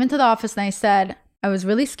I came into the office and I said, I was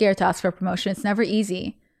really scared to ask for a promotion. It's never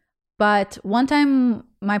easy. But one time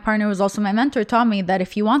my partner was also my mentor, taught me that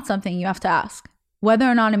if you want something, you have to ask. Whether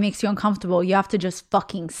or not it makes you uncomfortable, you have to just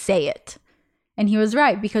fucking say it. And he was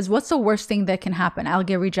right, because what's the worst thing that can happen? I'll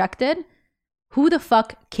get rejected? Who the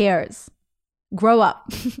fuck cares? Grow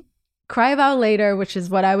up. Cry about it later, which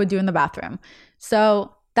is what I would do in the bathroom.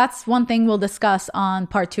 So that's one thing we'll discuss on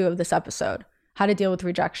part 2 of this episode, how to deal with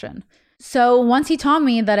rejection. So once he taught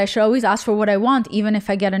me that I should always ask for what I want, even if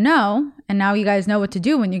I get a no, and now you guys know what to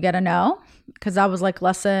do when you get a no, because that was like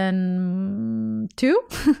lesson 2.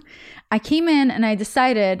 I came in and I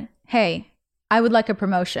decided, hey, I would like a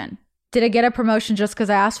promotion. Did I get a promotion just because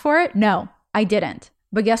I asked for it? No, I didn't.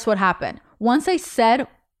 But guess what happened? Once I said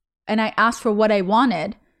and I asked for what I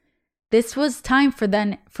wanted, this was time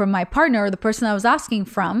for my partner, or the person I was asking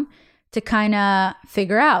from, to kind of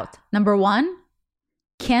figure out, number 1,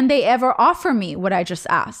 can they ever offer me what I just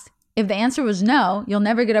asked? If the answer was no, you'll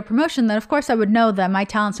never get a promotion, then of course I would know that my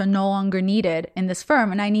talents are no longer needed in this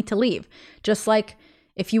firm and I need to leave. Just like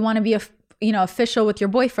if you want to be official with your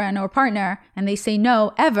boyfriend or partner and they say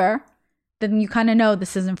no ever, then you kind of know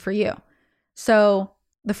this isn't for you. So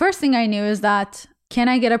the first thing I knew is that, can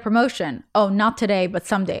I get a promotion? Oh, not today, but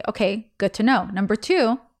someday. Okay, good to know. Number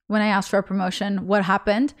 2, when I asked for a promotion, what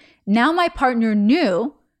happened? Now my partner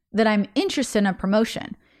knew that I'm interested in a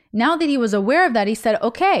promotion. Now that he was aware of that, he said,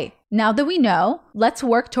 okay, now that we know, let's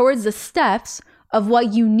work towards the steps of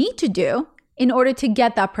what you need to do in order to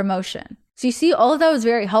get that promotion. So you see, all of that was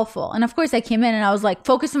very helpful. And of course I came in and I was like,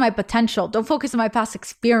 focus on my potential. Don't focus on my past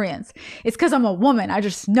experience. It's because I'm a woman. I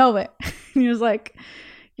just know it. He was like,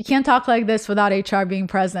 you can't talk like this without HR being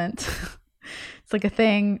present. It's like a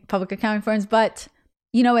thing, public accounting firms, but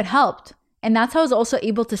it helped. And that's how I was also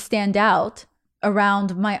able to stand out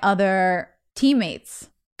around my other teammates,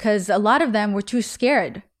 because a lot of them were too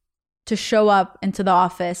scared to show up into the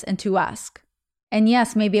office and to ask. And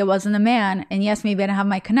yes, maybe I wasn't a man, and yes, maybe I didn't have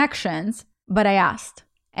my connections, but I asked.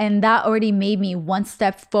 And that already made me one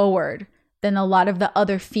step forward than a lot of the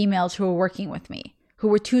other females who were working with me, who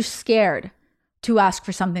were too scared to ask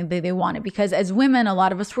for something that they wanted. Because as women, a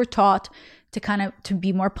lot of us were taught to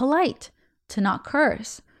be more polite, to not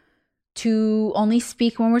curse, to only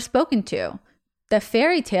speak when we're spoken to. The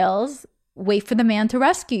fairy tales, wait for the man to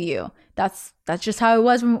rescue you. That's just how it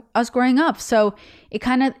was when I was growing up. So it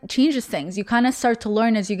kind of changes things. You kind of start to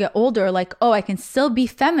learn as you get older, like, oh, I can still be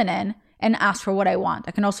feminine and ask for what I want.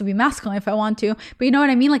 I can also be masculine if I want to. But you know what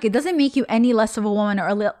I mean? Like, it doesn't make you any less of a woman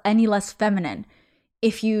or any less feminine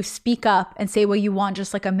if you speak up and say what you want,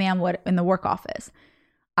 just like a man would in the work office.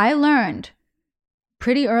 I learned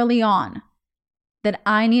pretty early on that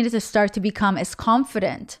I needed to start to become as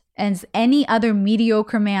confident as any other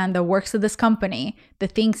mediocre man that works at this company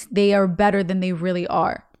that thinks they are better than they really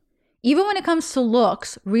are. Even when it comes to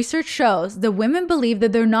looks, research shows that women believe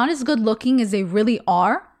that they're not as good looking as they really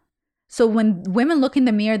are. So when women look in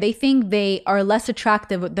the mirror, they think they are less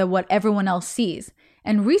attractive than what everyone else sees.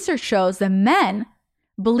 And research shows that men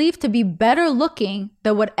believe to be better looking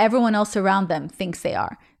than what everyone else around them thinks they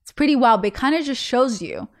are. It's pretty wild, but it kind of just shows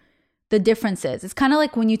you the differences. It's kind of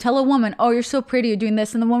like when you tell a woman, oh, you're so pretty, you're doing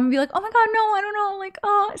this, and the woman be like, oh my God, no, I don't know, like,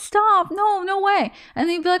 oh, stop, no way. And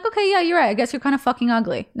then you'd be like, okay, yeah, you're right, I guess you're kind of fucking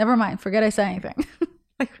ugly. Never mind, forget I said anything.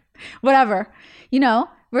 Like, whatever,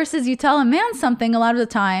 versus you tell a man something a lot of the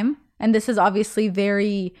time, and this is obviously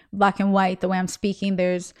very black and white, the way I'm speaking,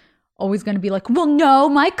 there's always going to be like, well, no,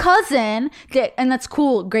 my cousin did, and that's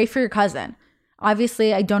cool, great for your cousin.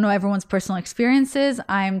 Obviously, I don't know everyone's personal experiences.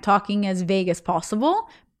 I'm talking as vague as possible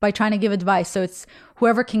by trying to give advice. So it's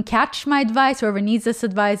whoever can catch my advice, whoever needs this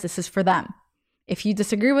advice, this is for them. If you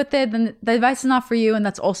disagree with it, then the advice is not for you, and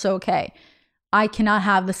that's also okay. I cannot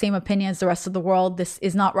have the same opinion as the rest of the world. This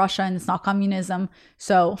is not Russia and it's not communism.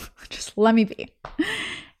 So just let me be.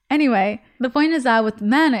 Anyway, the point is that with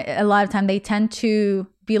men, a lot of time they tend to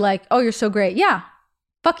be like, oh, you're so great. Yeah,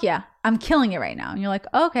 fuck yeah, I'm killing it right now. And you're like,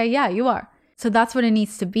 oh, okay, yeah, you are. So that's what it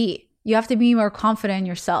needs to be. You have to be more confident in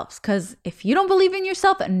yourselves, because if you don't believe in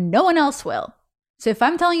yourself, no one else will. So if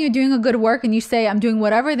I'm telling you you're doing a good work and you say I'm doing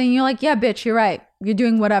whatever, then you're like, yeah, bitch, you're right. You're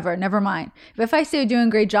doing whatever. Never mind. But if I say you're doing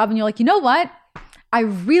a great job and you're like, you know what? I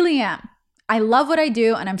really am. I love what I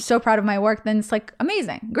do and I'm so proud of my work. Then it's like,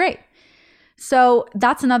 amazing. Great. So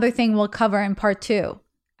that's another thing we'll cover in part 2.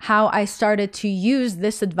 How I started to use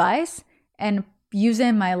this advice and use it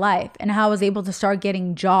in my life, and how I was able to start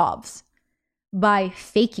getting jobs by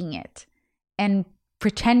faking it and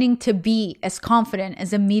pretending to be as confident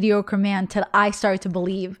as a mediocre man till I started to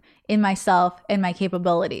believe in myself and my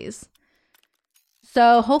capabilities.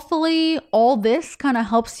 So hopefully all this kind of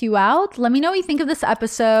helps you out. Let me know what you think of this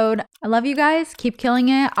episode. I love you guys. Keep killing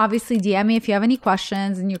it. Obviously, DM me if you have any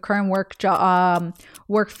questions in your current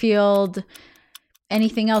work field,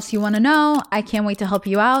 anything else you want to know. I can't wait to help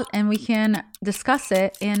you out, and we can discuss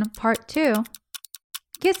it in part 2.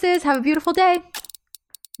 Kisses. Have a beautiful day.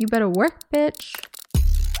 You better work, bitch.